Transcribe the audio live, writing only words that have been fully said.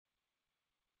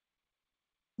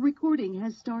Recording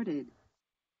has started.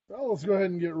 Well, let's go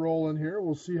ahead and get rolling here.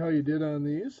 We'll see how you did on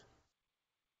these.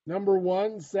 Number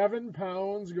 1, 7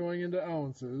 pounds going into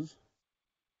ounces.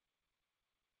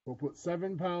 We'll put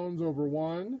 7 pounds over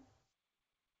 1.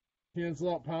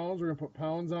 Cancel out pounds. We're going to put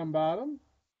pounds on bottom.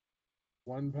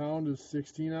 1 pound is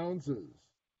 16 ounces.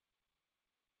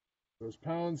 Those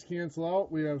pounds cancel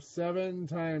out. We have 7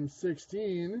 times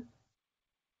 16,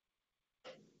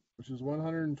 which is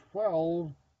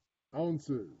 112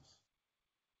 ounces.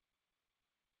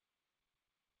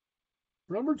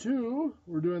 For number 2,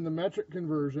 we're doing the metric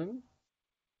conversion.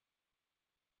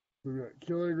 We've got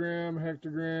kilogram,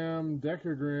 hectogram,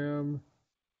 decagram,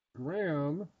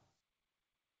 gram,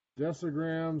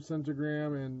 decigram,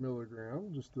 centigram, and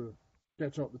milligram, just to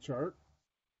sketch out the chart.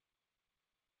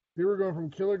 Here we're going from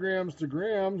kilograms to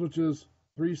grams, which is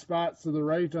 3 spots to the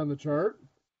right on the chart.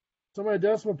 So my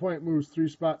decimal point moves 3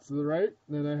 spots to the right,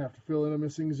 and then I have to fill in a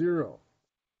missing 0.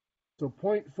 So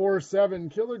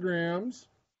 0.47 kilograms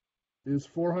is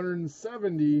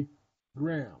 470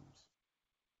 grams.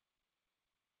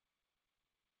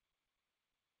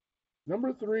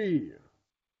 Number 3,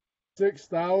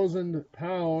 6,000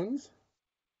 pounds.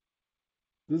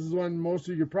 This is one most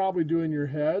of you could probably do in your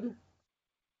head,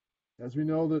 as we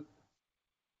know that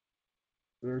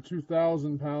there are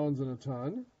 2,000 pounds in a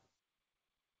ton.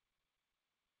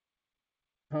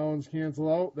 Pounds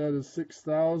cancel out. That is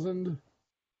 6,000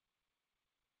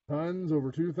 tons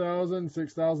over 2,000.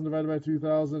 6,000 divided by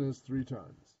 2,000 is 3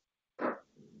 tons.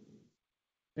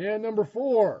 And number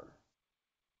 4,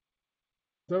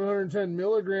 710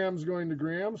 milligrams going to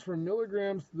grams. From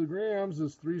milligrams to the grams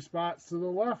is 3 spots to the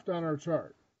left on our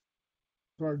chart.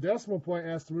 So our decimal point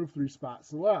has to move 3 spots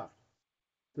to the left.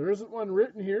 There isn't one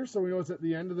written here, so we know it's at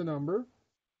the end of the number.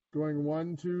 Going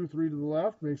 1, 2, 3 to the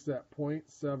left makes that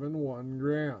 0.71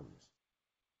 grams.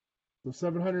 So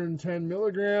 710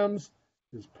 milligrams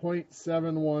is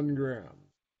 0.71 grams.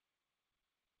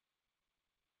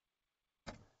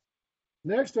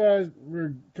 Next,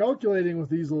 we're calculating with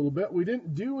these a little bit. We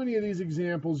didn't do any of these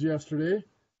examples yesterday,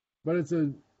 but it's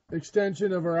an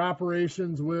extension of our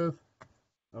operations with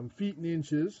feet and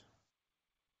inches.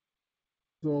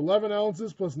 So 11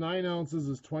 ounces plus 9 ounces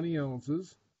is 20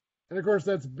 ounces. And of course,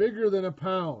 that's bigger than a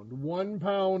pound. 1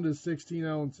 pound is 16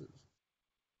 ounces.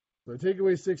 So I take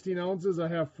away 16 ounces, I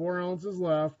have 4 ounces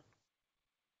left.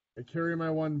 I carry my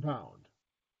 1 pound.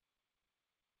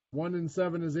 1 and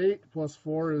 7 is 8, plus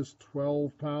 4 is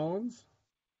 12 pounds.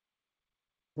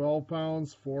 12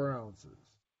 pounds, 4 ounces.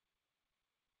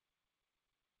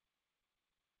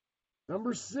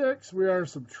 Number 6, we are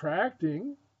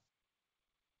subtracting.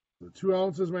 The 2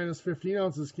 ounces minus 15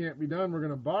 ounces can't be done. We're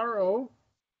going to borrow.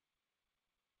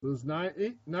 Those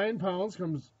 9 pounds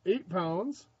comes 8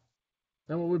 pounds.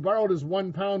 And what we borrowed is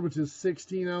 1 pound, which is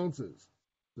 16 ounces.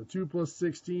 The 2 plus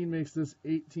 16 makes this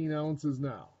 18 ounces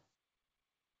now.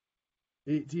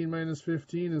 18 minus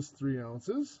 15 is 3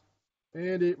 ounces.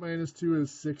 And 8 minus 2 is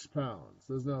 6 pounds.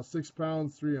 There's now 6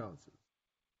 pounds, 3 ounces.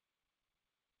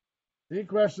 Any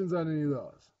questions on any of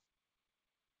those?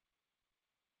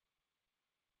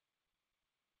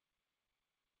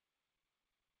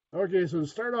 Okay, so to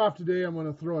start off today, I'm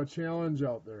going to throw a challenge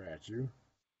out there at you.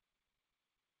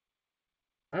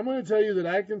 I'm going to tell you that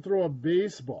I can throw a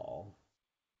baseball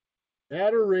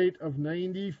at a rate of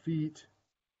 90 feet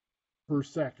per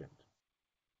second.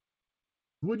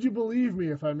 Would you believe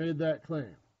me if I made that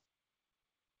claim?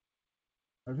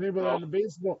 I think about that in the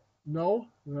baseball. No?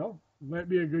 Well, might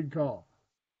be a good call.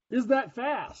 Is that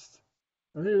fast?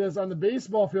 I think that's on the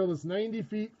baseball field. It's 90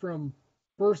 feet from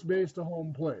first base to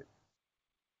home plate.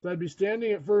 So I'd be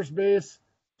standing at first base,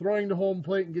 throwing to home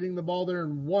plate, and getting the ball there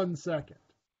in 1 second.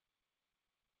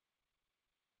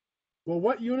 Well,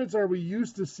 what units are we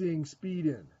used to seeing speed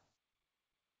in?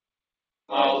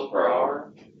 Miles per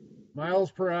hour. Miles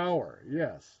per hour,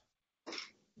 yes.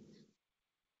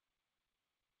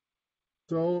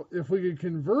 So if we could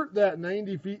convert that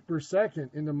 90 feet per second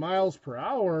into miles per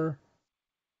hour,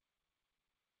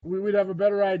 we would have a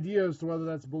better idea as to whether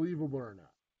that's believable or not.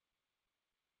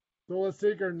 So let's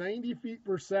take our 90 feet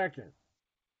per second.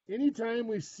 Anytime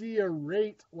we see a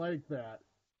rate like that,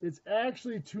 it's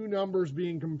actually 2 numbers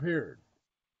being compared.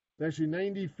 It's actually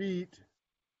 90 feet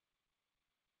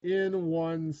in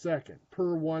 1 second,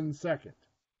 per 1 second.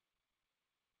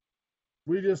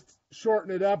 We just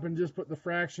shorten it up and just put the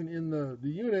fraction in the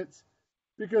units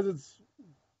because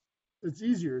it's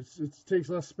easier. It takes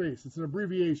less space. It's an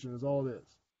abbreviation is all it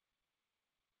is.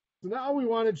 So now we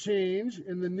want to change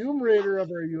in the numerator of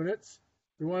our units.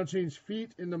 We want to change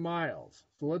feet into miles.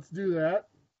 So let's do that.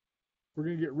 We're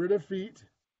going to get rid of feet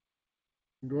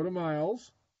and go to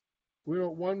miles. We know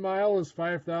 1 mile is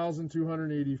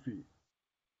 5,280 feet.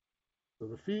 So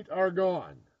the feet are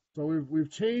gone. So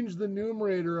we've changed the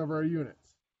numerator of our units.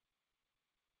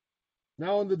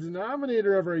 Now in the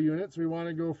denominator of our units, we want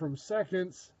to go from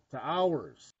seconds to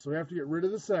hours. So we have to get rid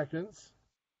of the seconds.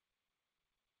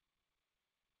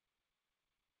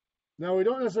 Now we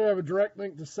don't necessarily have a direct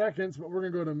link to seconds, but we're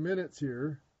going to go to minutes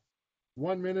here.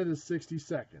 1 minute is 60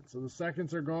 seconds. So the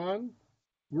seconds are gone.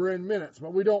 We're in minutes,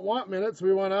 but we don't want minutes.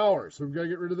 We want hours. So we've got to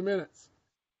get rid of the minutes.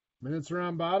 Minutes are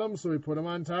on bottom, so we put them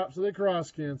on top so they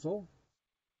cross cancel.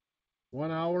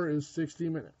 1 hour is 60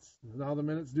 minutes. Now the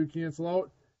minutes do cancel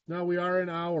out. Now we are in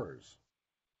hours.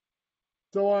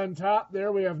 So on top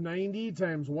there we have 90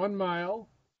 times 1 mile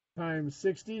times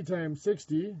 60 times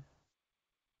 60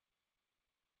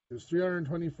 is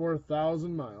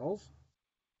 324,000 miles.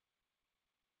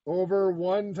 Over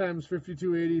 1 times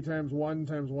 5280 times 1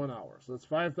 times 1 hour. So that's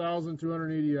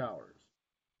 5,280 hours.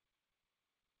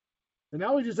 And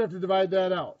now we just have to divide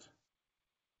that out.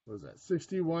 What is that?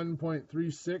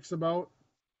 61.36 about.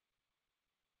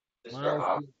 Mr.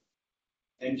 Hoff,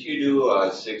 didn't you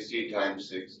do 60 times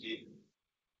 60?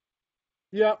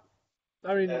 Yep.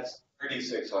 I mean, that's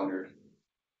 3,600.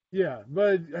 Yeah,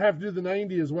 but I have to do the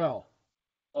 90 as well.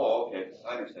 Oh, okay.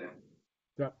 I understand.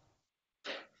 Yep.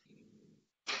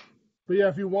 But yeah,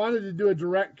 if you wanted to do a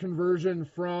direct conversion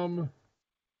from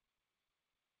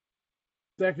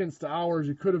seconds to hours,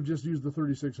 you could have just used the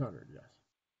 3,600, yes.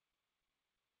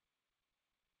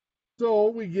 So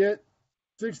we get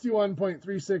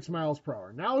 61.36 miles per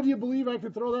hour. Now, do you believe I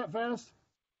could throw that fast?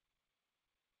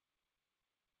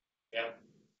 Yeah.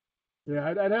 Yeah,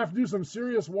 I'd have to do some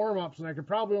serious warm-ups, and I could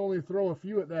probably only throw a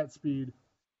few at that speed.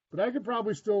 But I could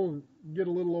probably still get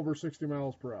a little over 60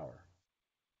 miles per hour.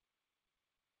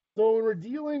 So when we're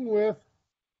dealing with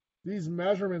these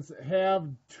measurements that have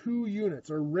 2 units,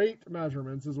 or rate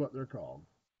measurements is what they're called,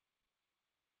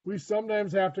 we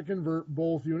sometimes have to convert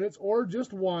both units, or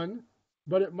just one,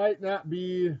 but it might not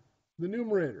be the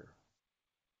numerator.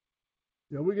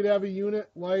 You know, we could have a unit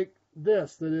like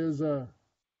this that is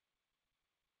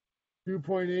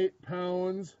 2.8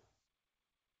 pounds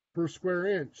per square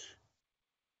inch.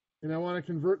 And I want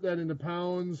to convert that into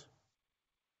pounds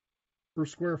per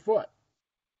square foot.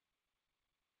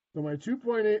 So my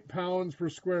 2.8 pounds per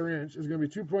square inch is going to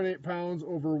be 2.8 pounds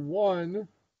over 1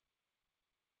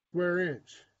 square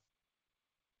inch.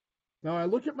 Now I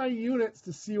look at my units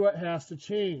to see what has to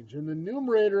change. In the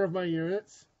numerator of my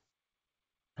units,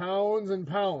 pounds and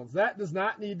pounds. That does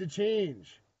not need to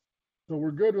change. So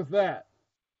we're good with that.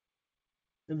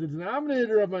 In the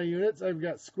denominator of my units, I've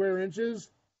got square inches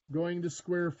going to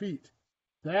square feet.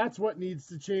 That's what needs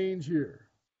to change here.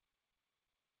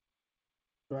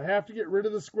 So I have to get rid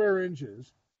of the square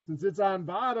inches. Since it's on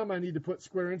bottom, I need to put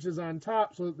square inches on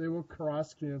top so that they will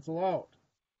cross cancel out.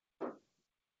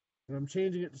 And I'm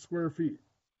changing it to square feet.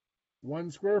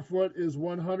 1 square foot is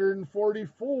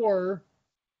 144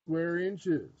 square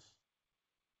inches.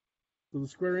 So the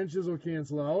square inches will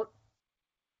cancel out.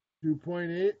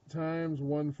 2.8 times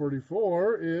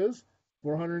 144 is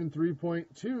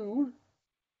 403.2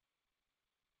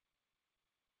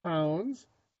 pounds.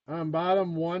 On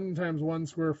bottom, 1 times 1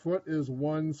 square foot is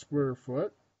 1 square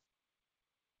foot.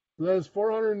 So that is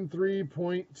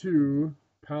 403.2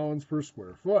 pounds per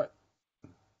square foot.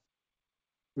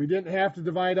 We didn't have to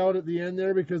divide out at the end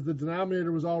there because the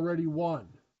denominator was already 1.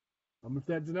 If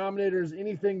that denominator is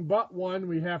anything but 1,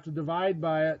 we have to divide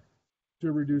by it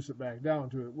to reduce it back down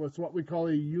to it. It's what we call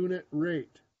a unit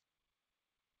rate.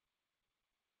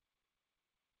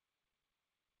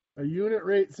 A unit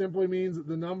rate simply means that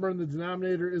the number in the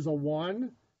denominator is a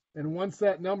 1, and once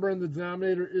that number in the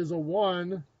denominator is a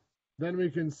 1, then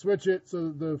we can switch it so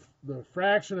that the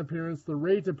fraction appearance, the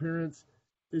rate appearance,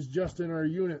 is just in our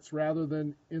units rather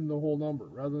than in the whole number,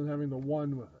 rather than having the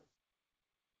 1 with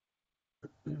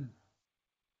it.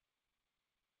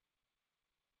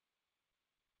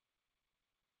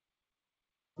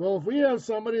 Well, if we have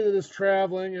somebody that is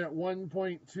traveling at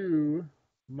 1.2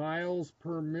 miles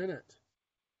per minute,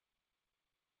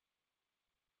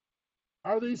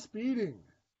 are they speeding?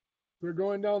 They're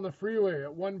going down the freeway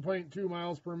at 1.2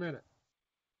 miles per minute.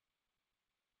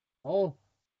 Oh,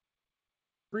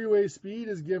 freeway speed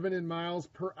is given in miles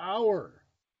per hour.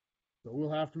 So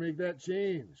we'll have to make that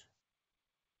change.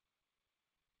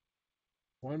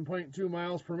 1.2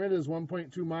 miles per minute is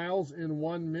 1.2 miles in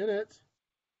 1 minute.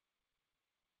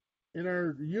 In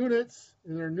our units,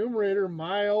 in our numerator,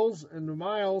 miles and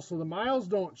miles, so the miles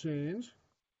don't change.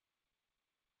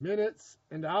 Minutes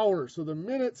and hours, so the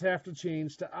minutes have to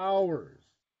change to hours.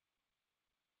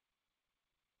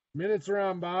 Minutes are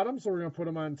on bottom, so we're going to put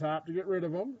them on top to get rid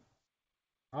of them.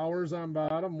 Hours on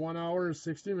bottom, 1 hour is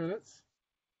 60 minutes.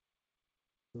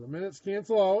 So the minutes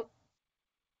cancel out.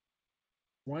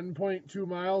 1.2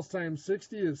 miles times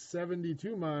 60 is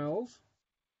 72 miles.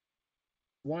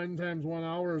 1 times 1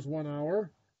 hour is 1 hour.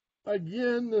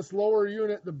 Again, this lower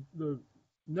unit, the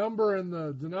number in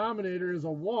the denominator is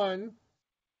a 1,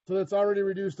 so that's already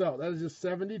reduced out. That is just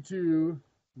 72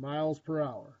 miles per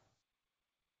hour.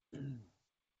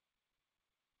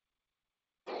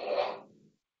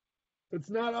 It's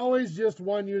not always just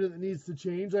one unit that needs to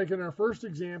change. Like in our first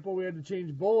example, we had to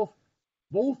change both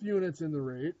units in the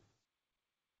rate.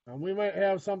 And we might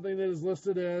have something that is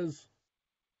listed as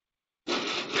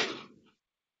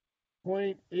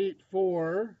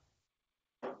 0.84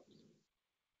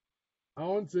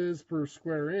 ounces per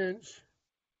square inch.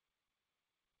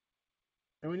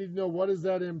 And we need to know what is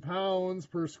that in pounds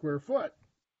per square foot.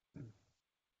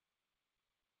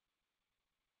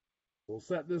 We'll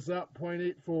set this up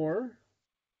 0.84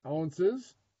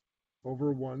 ounces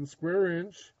over 1 square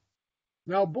inch.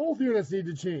 Now both units need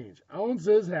to change.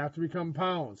 Ounces have to become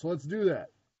pounds. So let's do that.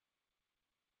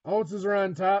 Ounces are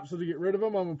on top, so to get rid of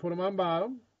them, I'm going to put them on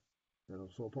bottom. So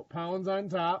we'll put pounds on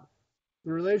top.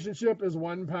 The relationship is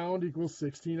 1 pound equals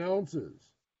 16 ounces.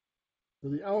 So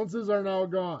the ounces are now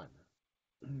gone.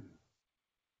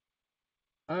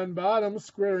 On bottom,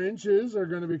 square inches are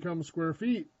going to become square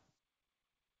feet.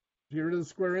 Get rid of the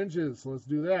square inches, so let's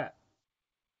do that.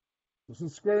 So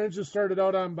since square inches started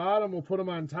out on bottom, we'll put them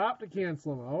on top to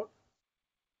cancel them out.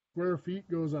 Square feet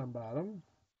goes on bottom.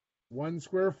 1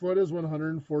 square foot is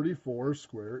 144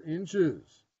 square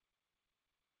inches.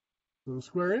 So the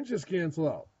square inches cancel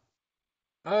out.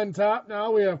 On top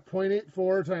now we have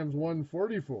 0.84 times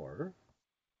 144,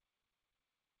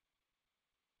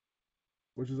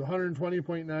 which is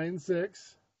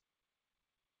 120.96.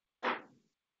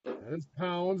 That is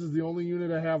pounds, is the only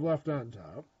unit I have left on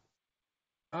top.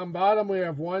 On bottom, we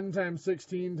have 1 times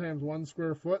 16 times 1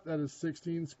 square foot. That is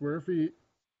 16 square feet.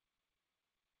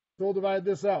 So we'll divide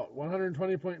this out.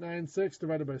 120.96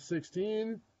 divided by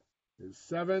 16 is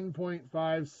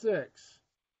 7.56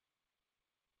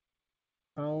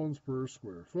 pounds per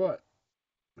square foot.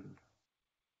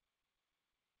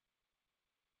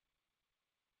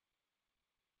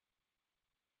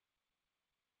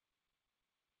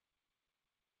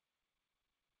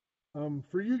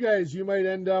 For you guys, you might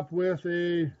end up with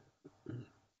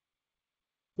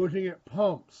looking at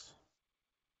pumps.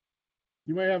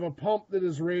 You might have a pump that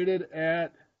is rated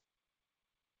at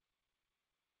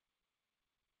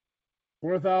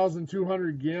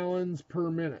 4,200 gallons per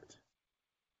minute.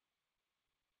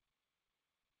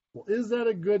 Well, is that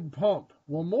a good pump?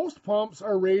 Well, most pumps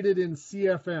are rated in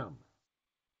CFM.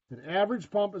 An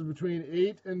average pump is between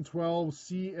 8 and 12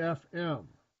 CFM.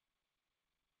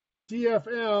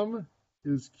 CFM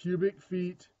is cubic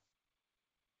feet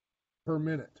per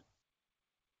minute.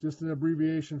 Just an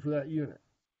abbreviation for that unit.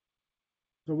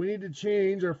 So we need to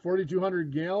change our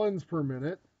 4,200 gallons per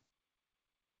minute.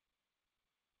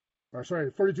 Or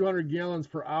sorry, 4,200 gallons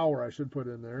per hour, I should put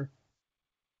in there.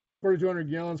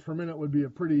 4,200 gallons per minute would be a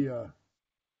pretty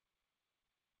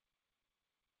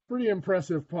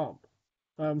impressive pump.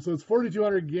 So it's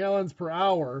 4,200 gallons per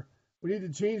hour. We need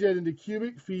to change that into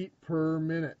cubic feet per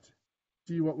minute.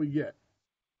 See what we get.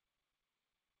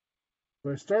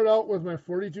 So I start out with my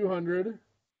 4,200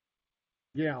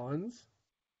 gallons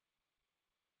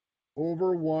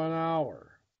over 1 hour.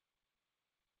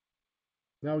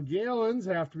 Now gallons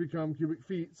have to become cubic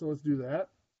feet, so let's do that.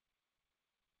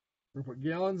 We're going to put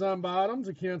gallons on bottom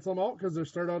to cancel them out because they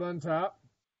start out on top,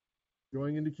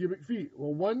 going into cubic feet.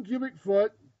 Well, 1 cubic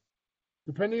foot,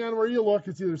 depending on where you look,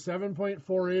 it's either 7.48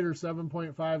 or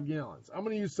 7.5 gallons. I'm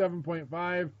going to use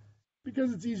 7.5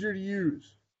 because it's easier to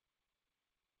use.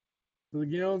 So the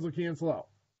gallons will cancel out.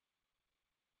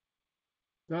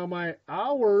 Now my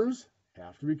hours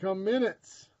have to become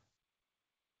minutes.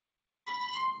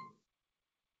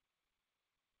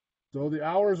 So the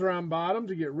hours are on bottom.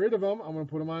 To get rid of them, I'm going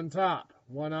to put them on top.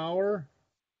 1 hour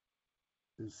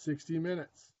is 60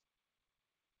 minutes.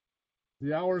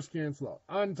 The hours cancel out.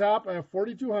 On top, I have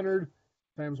 4,200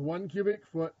 times 1 cubic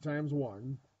foot times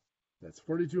 1. That's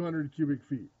 4,200 cubic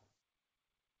feet.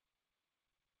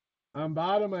 On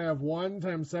bottom, I have 1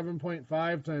 times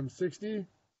 7.5 times 60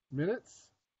 minutes,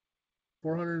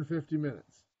 450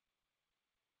 minutes.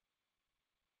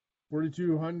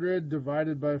 4,200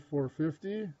 divided by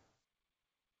 450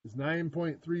 is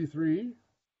 9.33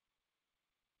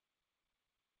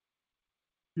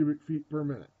 cubic feet per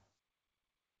minute.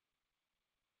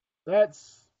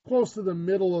 That's close to the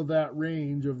middle of that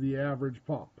range of the average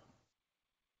pump.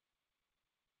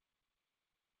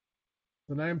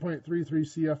 The 9.33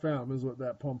 CFM is what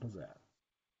that pump is at.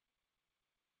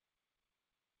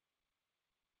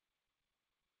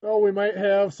 So we might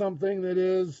have something that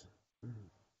is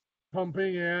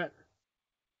pumping at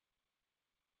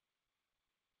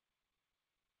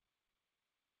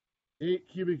 8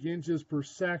 cubic inches per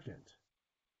second.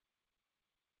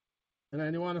 And I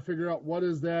want to figure out what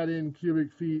is that in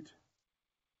cubic feet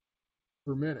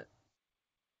per minute.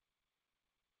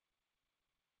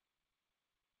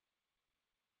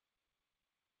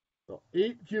 So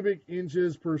 8 cubic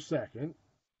inches per second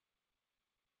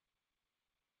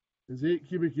is 8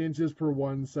 cubic inches per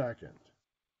 1 second.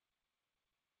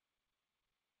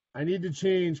 I need to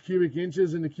change cubic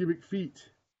inches into cubic feet.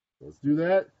 Let's do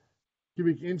that.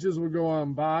 Cubic inches will go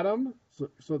on bottom,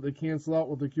 so they cancel out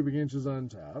with the cubic inches on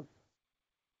top.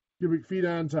 Cubic feet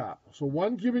on top. So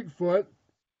 1 cubic foot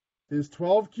is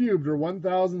 12 cubed, or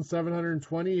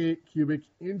 1,728 cubic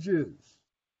inches.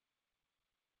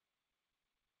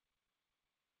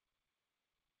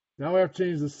 Now I have to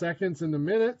change the seconds into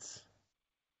minutes.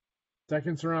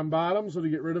 Seconds are on bottom, so to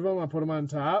get rid of them, I put them on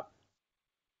top.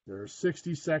 There are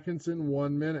 60 seconds in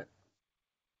 1 minute.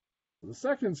 So the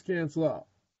seconds cancel out.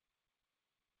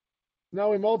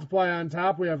 Now we multiply on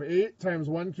top. We have 8 times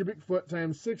 1 cubic foot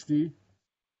times 60.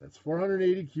 That's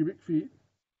 480 cubic feet.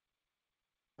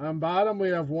 On bottom, we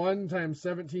have 1 times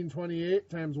 1728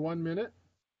 times 1 minute.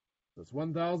 That's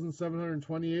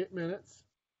 1,728 minutes.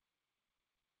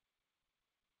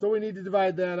 So we need to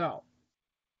divide that out.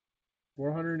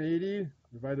 480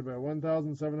 divided by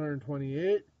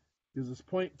 1,728 gives us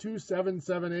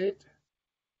 0.2778.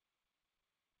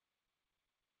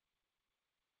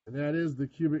 And that is the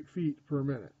cubic feet per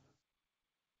minute.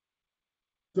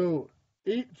 So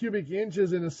 8 cubic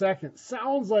inches in a second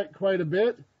sounds like quite a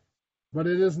bit, but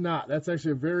it is not. That's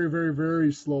actually a very, very,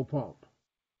 very slow pump.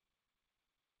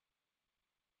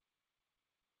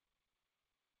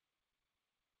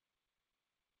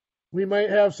 We might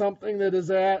have something that is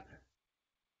at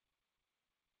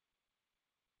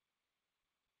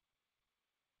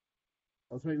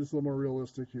let's make this a little more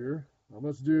realistic here.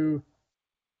 Let's do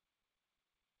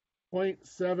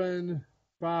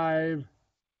 0.75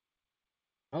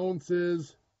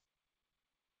 ounces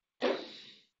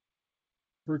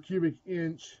per cubic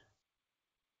inch.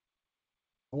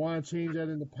 I want to change that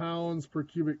into pounds per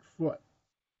cubic foot.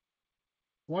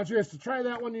 I want you guys to try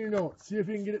that one in your notes. See if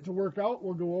you can get it to work out.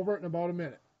 We'll go over it in about a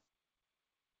minute.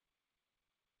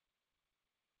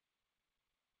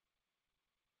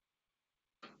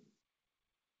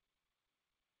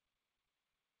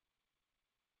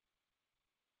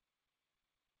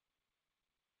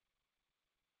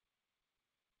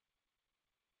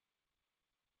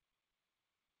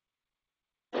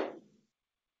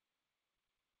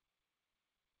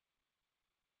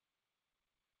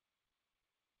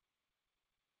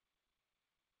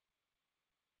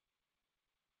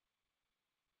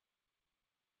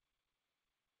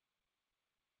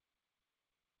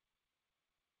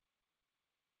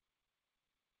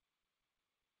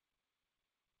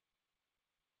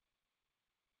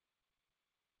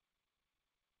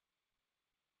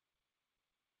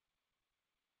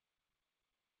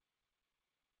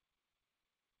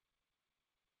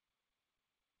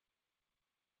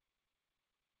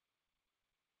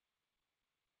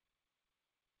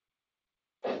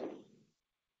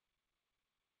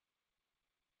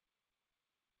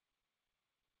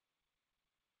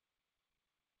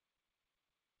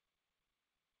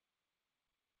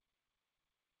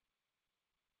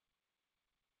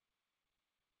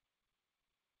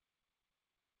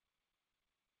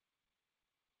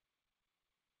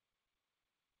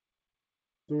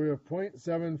 So we have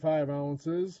 0.75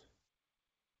 ounces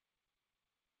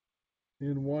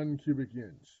in 1 cubic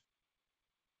inch.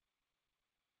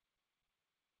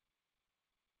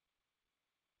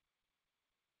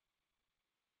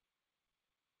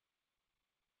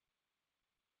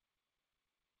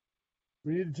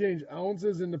 We need to change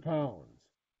ounces into pounds.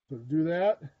 So to do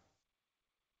that,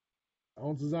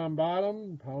 ounces on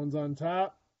bottom, pounds on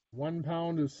top. 1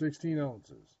 pound is 16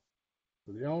 ounces.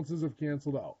 So the ounces have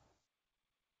canceled out.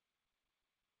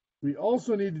 We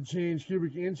also need to change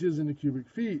cubic inches into cubic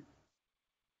feet.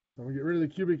 So I'm going to get rid of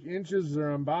the cubic inches that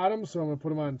are on bottom, so I'm going to put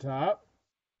them on top.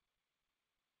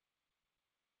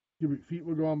 Cubic feet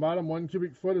will go on bottom. 1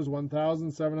 cubic foot is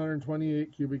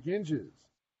 1,728 cubic inches.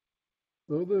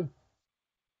 So the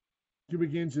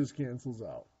cubic inches cancels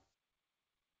out.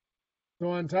 So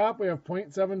on top we have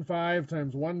 0.75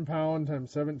 times 1 pound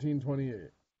times 1728,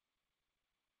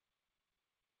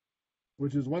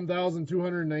 which is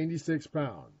 1,296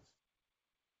 pounds.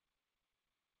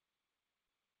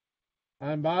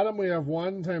 On bottom we have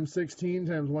 1 times 16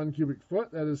 times 1 cubic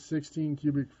foot. That is 16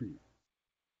 cubic feet.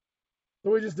 So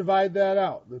we just divide that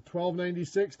out. The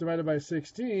 1296 divided by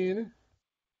 16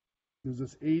 gives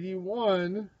us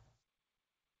 81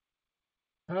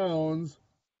 pounds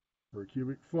per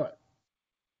cubic foot.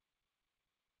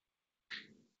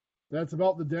 That's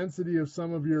about the density of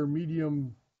some of your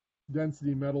medium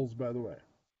density metals, by the way.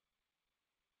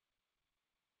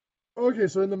 Okay,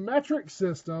 so in the metric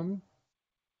system,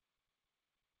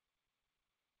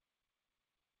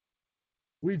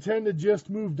 we tend to just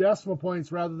move decimal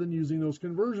points rather than using those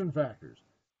conversion factors.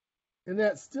 And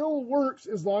that still works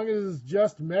as long as it's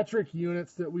just metric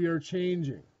units that we are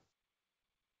changing.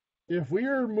 If we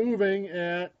are moving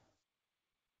at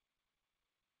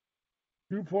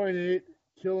 2.8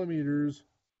 kilometers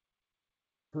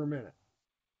per minute,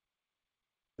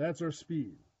 that's our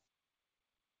speed.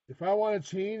 If I want to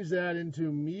change that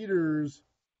into meters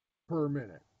per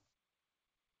minute,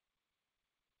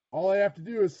 all I have to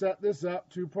do is set this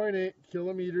up. 2.8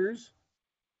 kilometers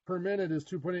per minute is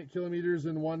 2.8 kilometers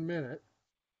in 1 minute.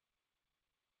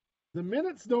 The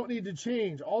minutes don't need to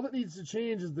change. All that needs to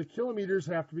change is the kilometers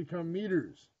have to become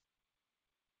meters.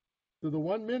 So the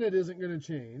 1 minute isn't going to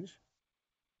change.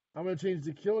 I'm going to change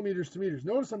the kilometers to meters.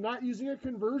 Notice I'm not using a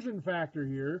conversion factor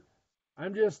here.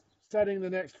 I'm just setting the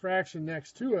next fraction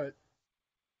next to it.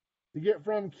 To get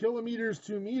from kilometers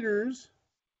to meters,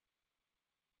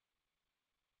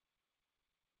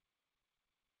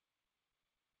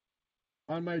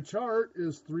 on my chart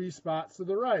is 3 spots to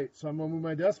the right. So I'm going to move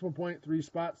my decimal point 3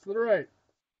 spots to the right.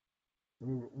 I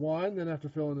move it 1, then I have to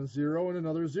fill in a 0 and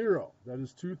another 0. That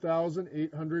is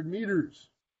 2,800 meters.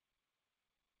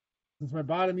 Since my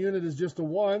bottom unit is just a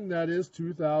 1, that is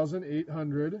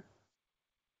 2,800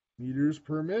 meters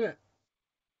per minute.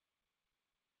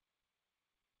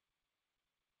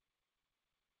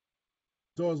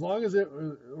 So as long as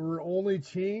we're only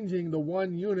changing the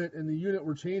 1 unit and the unit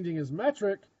we're changing is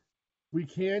metric, we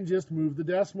can just move the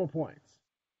decimal points.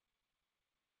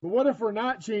 But what if we're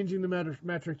not changing the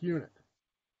metric unit?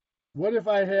 What if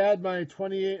I had my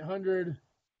 2,800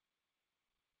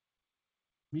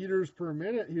 meters per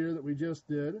minute here that we just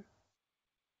did?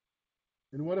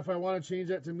 And what if I want to change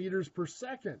that to meters per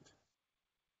second?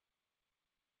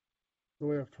 So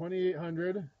we have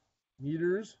 2,800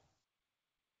 meters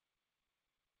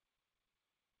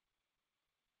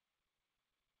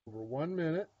over 1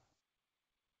 minute.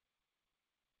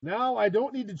 Now I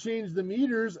don't need to change the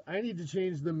meters, I need to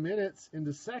change the minutes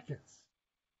into seconds.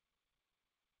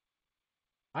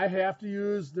 I have to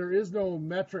use, there is no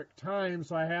metric time,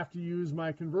 so I have to use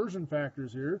my conversion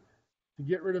factors here. To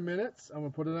get rid of minutes, I'm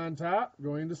going to put it on top,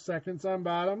 going to seconds on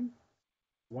bottom.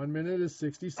 1 minute is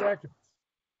 60 seconds.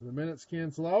 The minutes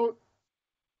cancel out.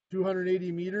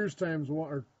 280 meters times 1,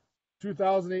 or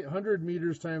 2,800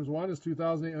 meters times 1 is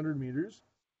 2,800 meters.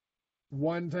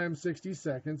 1 times 60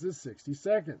 seconds is 60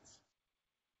 seconds.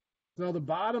 Now the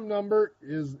bottom number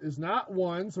is not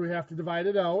 1, so we have to divide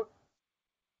it out.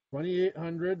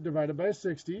 2,800 divided by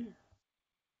 60,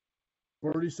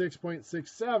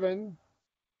 46.67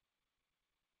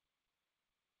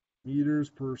 meters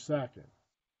per second.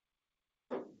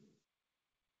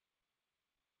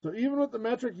 So even with the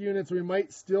metric units, we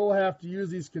might still have to use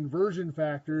these conversion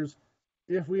factors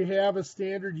if we have a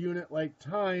standard unit like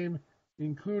time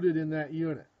included in that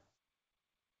unit.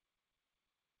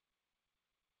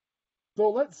 So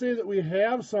let's say that we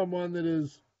have someone that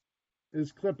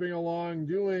is clipping along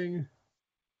doing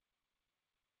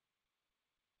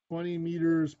 20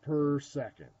 meters per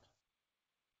second.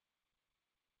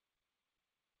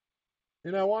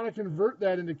 And I want to convert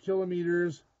that into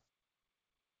kilometers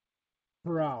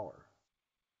per hour.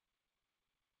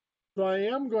 So I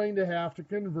am going to have to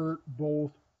convert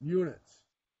both units.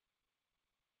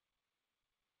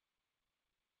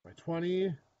 My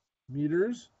 20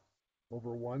 meters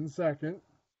over 1 second.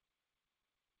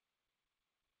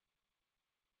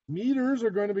 Meters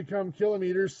are going to become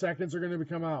kilometers, seconds are going to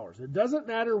become hours. It doesn't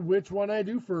matter which one I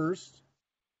do first.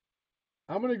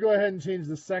 I'm going to go ahead and change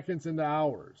the seconds into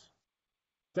hours.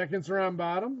 Seconds are on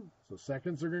bottom, so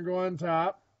seconds are going to go on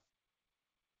top.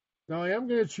 Now I am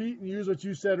going to cheat and use what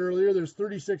you said earlier. There's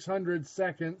 3,600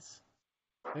 seconds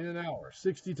in an hour,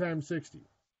 60 times 60.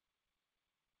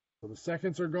 So the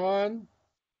seconds are gone.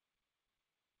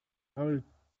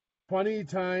 20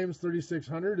 times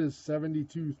 3,600 is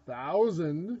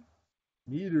 72,000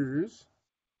 meters.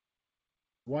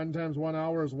 1 times 1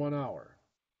 hour is 1 hour.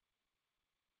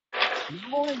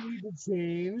 Now I need to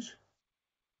change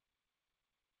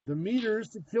the meters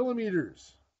to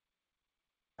kilometers.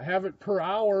 I have it per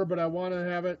hour, but I want to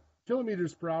have it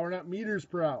kilometers per hour, not meters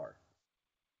per hour.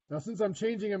 Now, since I'm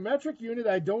changing a metric unit,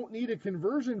 I don't need a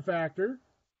conversion factor.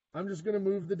 I'm just going to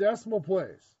move the decimal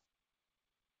place.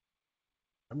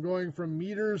 I'm going from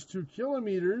meters to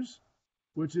kilometers.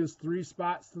 which is 3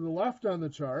 spots to the left on the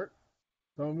chart.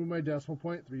 So I'll move my decimal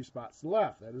point 3 spots to the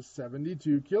left. That is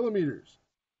 72 kilometers.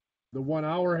 The 1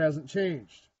 hour hasn't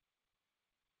changed.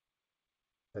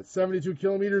 That's 72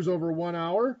 kilometers over 1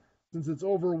 hour. Since it's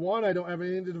over 1, I don't have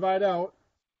anything to divide out.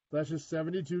 So that's just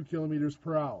 72 kilometers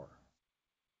per hour.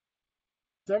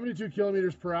 72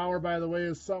 kilometers per hour, by the way,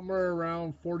 is somewhere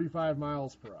around 45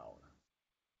 miles per hour.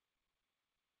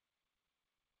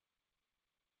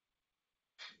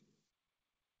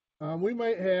 We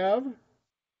might have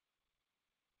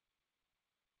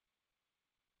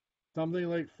something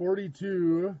like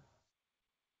 42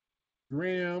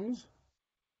 grams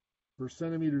per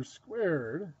centimeter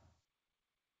squared,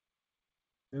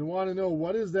 and want to know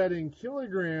what is that in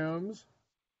kilograms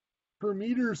per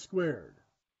meter squared.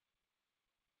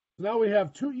 So now we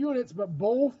have 2 units, but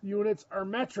both units are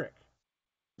metric.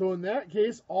 So in that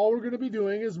case, all we're going to be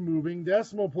doing is moving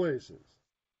decimal places.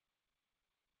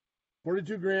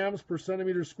 42 grams per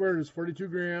centimeter squared is 42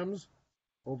 grams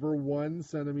over 1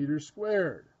 centimeter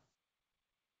squared.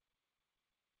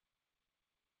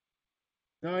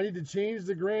 Now I need to change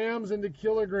the grams into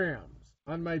kilograms.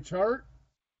 On my chart,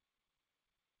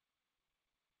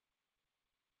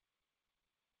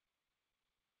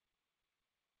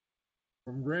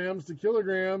 from grams to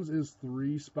kilograms is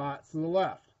 3 spots to the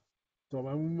left. So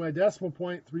I'm moving my decimal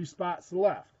point 3 spots to the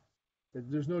left.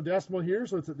 There's no decimal here,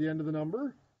 so it's at the end of the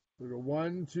number. We go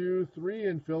 1, 2, 3,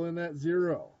 and fill in that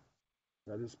 0.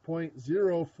 That is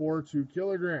 0.042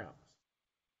 kilograms.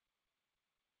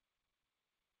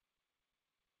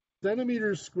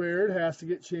 Centimeters squared has to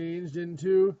get changed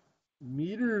into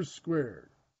meters squared.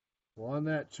 Well, on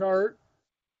that chart,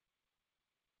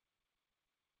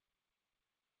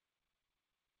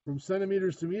 from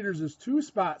centimeters to meters is 2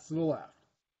 spots to the left.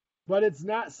 But it's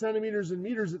not centimeters and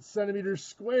meters, it's centimeters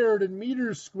squared and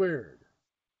meters squared.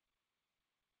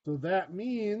 So that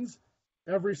means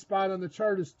every spot on the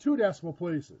chart is 2 decimal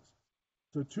places.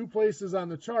 So 2 places on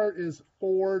the chart is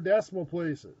 4 decimal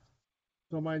places.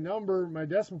 So my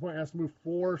decimal point has to move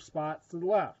 4 spots to the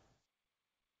left.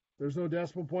 There's no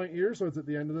decimal point here, so it's at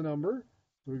the end of the number.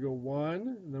 So we go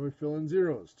 1, and then we fill in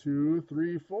zeros. 2,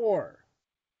 3, 4.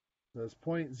 That's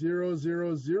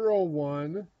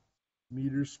 0.0001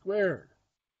 meters squared.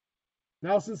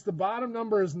 Now, since the bottom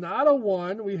number is not a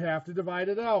 1, we have to divide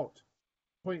it out.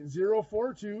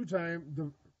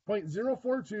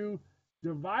 0.042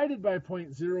 divided by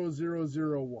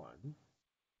 0.0001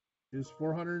 is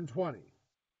 420.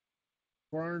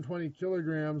 420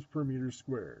 kilograms per meter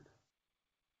squared.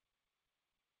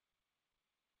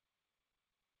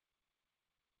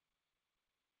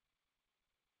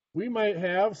 We might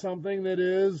have something that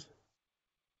is,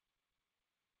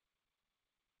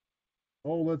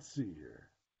 let's see here.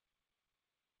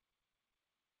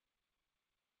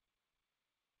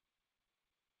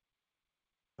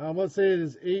 Let's say it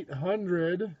is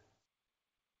 800.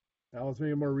 Now let's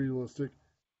make it more realistic.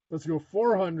 Let's go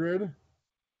 400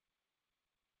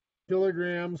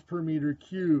 kilograms per meter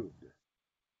cubed.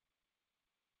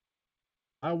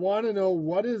 I want to know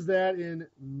what is that in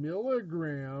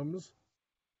milligrams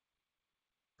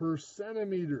per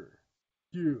centimeter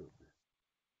cubed.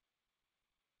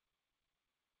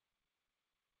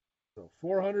 So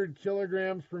 400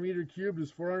 kilograms per meter cubed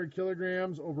is 400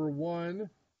 kilograms over 1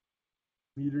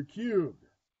 meter cubed.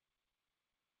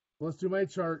 Let's do my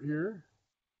chart here.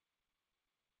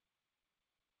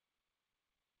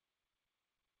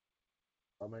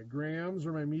 My grams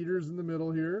or my meters in the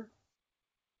middle here.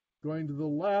 Going to the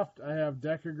left, I have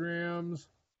decagrams,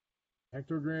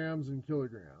 hectograms, and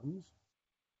kilograms.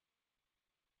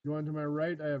 Going to my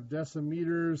right, I have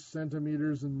decimeters,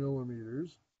 centimeters, and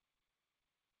millimeters.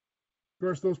 Of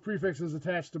course, those prefixes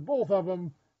attached to both of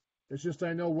them. It's just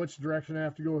I know which direction I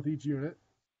have to go with each unit.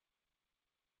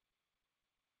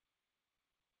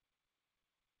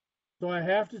 So I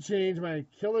have to change my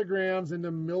kilograms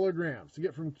into milligrams. To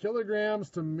get from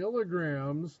kilograms to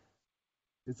milligrams,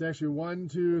 it's actually 1,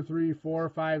 2, 3, 4,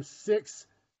 5, 6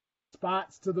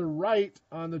 spots to the right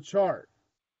on the chart.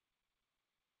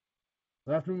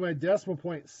 I have to move my decimal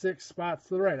point 6 spots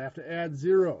to the right. I have to add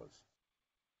zeros.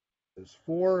 There's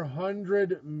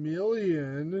 400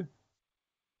 million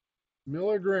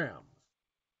milligrams.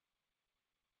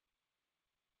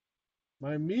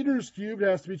 My meters cubed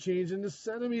has to be changed into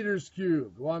centimeters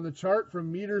cubed. Well, on the chart,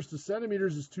 from meters to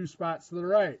centimeters is 2 spots to the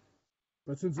right.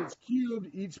 But since it's cubed,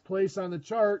 each place on the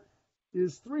chart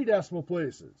is 3 decimal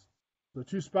places. So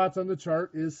 2 spots on the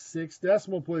chart is 6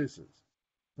 decimal places.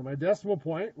 So my decimal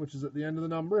point, which is at the end of the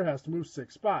number, has to move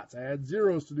 6 spots. I add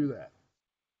zeros to do that.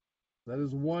 That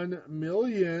is 1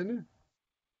 million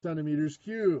centimeters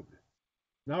cubed.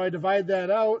 Now I divide that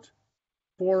out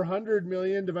 400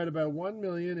 million divided by 1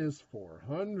 million is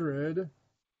 400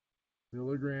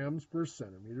 milligrams per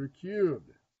centimeter cubed.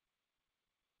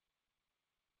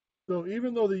 So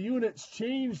even though the units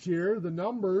changed here, the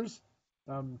numbers,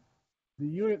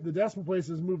 the decimal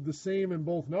places moved the same in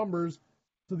both numbers,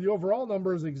 so the overall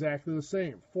number is exactly the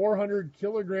same. 400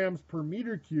 kilograms per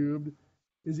meter cubed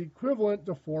is equivalent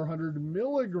to 400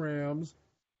 milligrams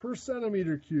per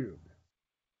centimeter cubed.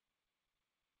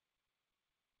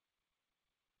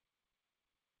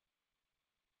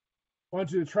 I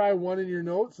want you to try one in your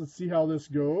notes. Let's see how this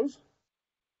goes.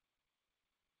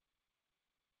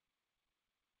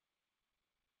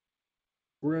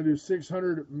 We're going to do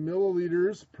 600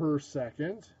 milliliters per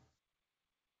second.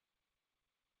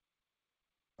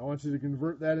 I want you to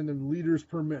convert that into liters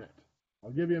per minute.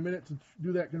 I'll give you a minute to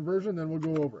do that conversion, then we'll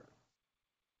go over it.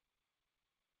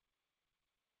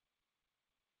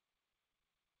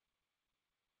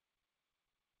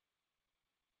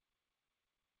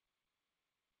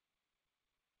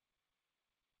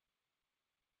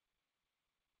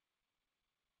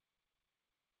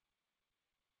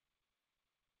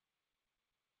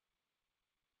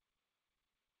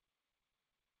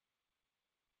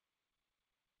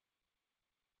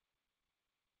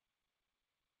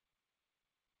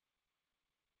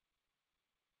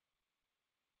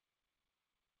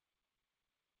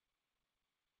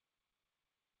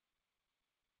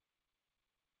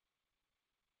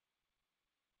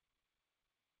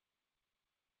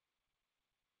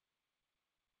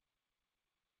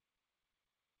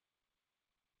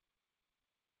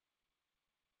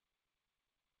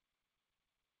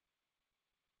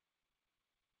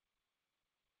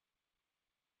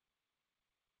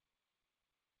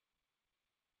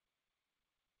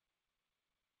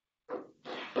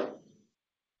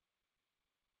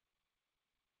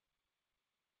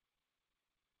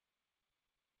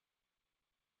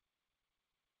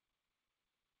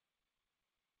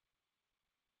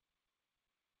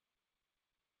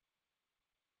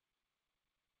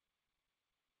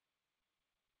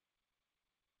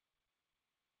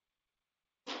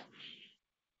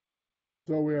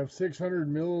 So we have 600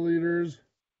 milliliters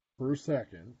per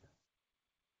second.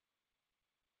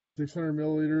 600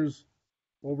 milliliters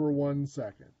over 1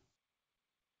 second.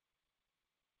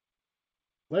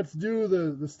 Let's do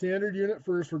the standard unit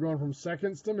first. We're going from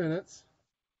seconds to minutes.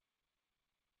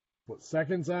 Put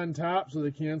seconds on top so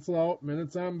they cancel out.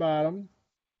 Minutes on bottom.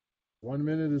 1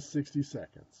 minute is 60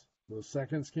 seconds. Those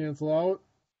seconds cancel out.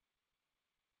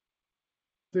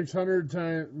 600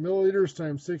 milliliters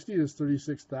times 60 is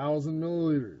 36,000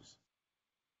 milliliters.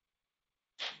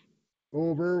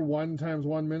 Over 1 times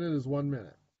 1 minute is 1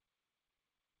 minute.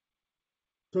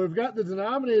 So we've got the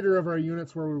denominator of our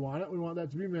units where we want it. We want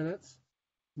that to be minutes.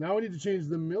 Now we need to change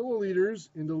the milliliters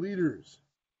into liters.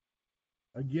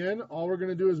 Again, all we're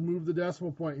going to do is move the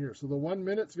decimal point here. So the 1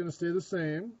 minute is going to stay the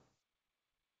same.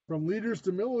 From liters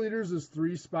to milliliters is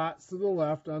 3 spots to the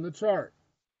left on the chart.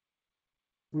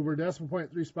 Move our decimal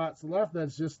point 3 spots to the left,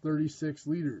 that's just 36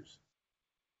 liters.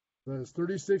 That is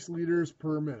 36 liters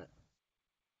per minute.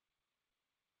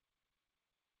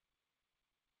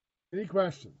 Any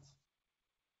questions?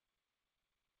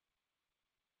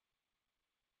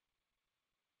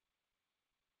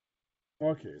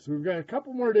 Okay, so we've got a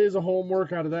couple more days of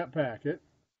homework out of that packet.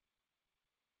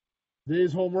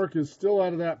 Day's homework is still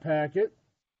out of that packet.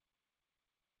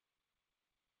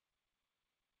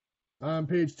 On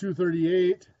page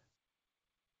 238,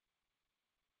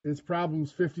 it's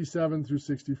problems 57 through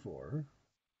 64.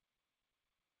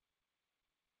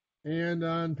 And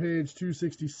on page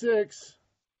 266,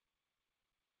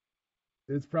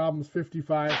 it's problems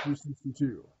 55 through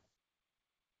 62.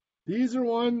 These are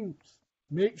ones,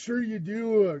 make sure you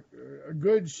do a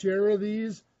good share of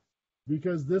these,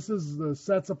 because this is the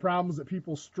sets of problems that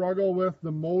people struggle with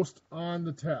the most on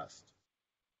the test.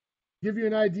 Give you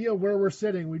an idea where we're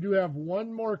sitting. We do have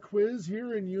one more quiz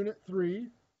here in Unit 3,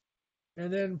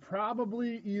 and then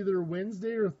probably either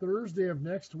Wednesday or Thursday of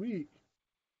next week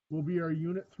will be our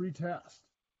Unit 3 test.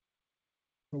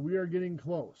 So we are getting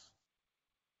close.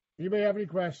 Anybody have any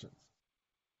questions?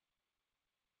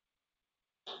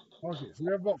 Okay, so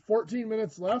we have about 14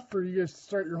 minutes left for you guys to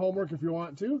start your homework if you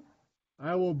want to.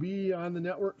 I will be on the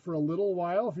network for a little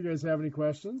while if you guys have any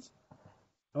questions.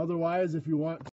 Otherwise, if you want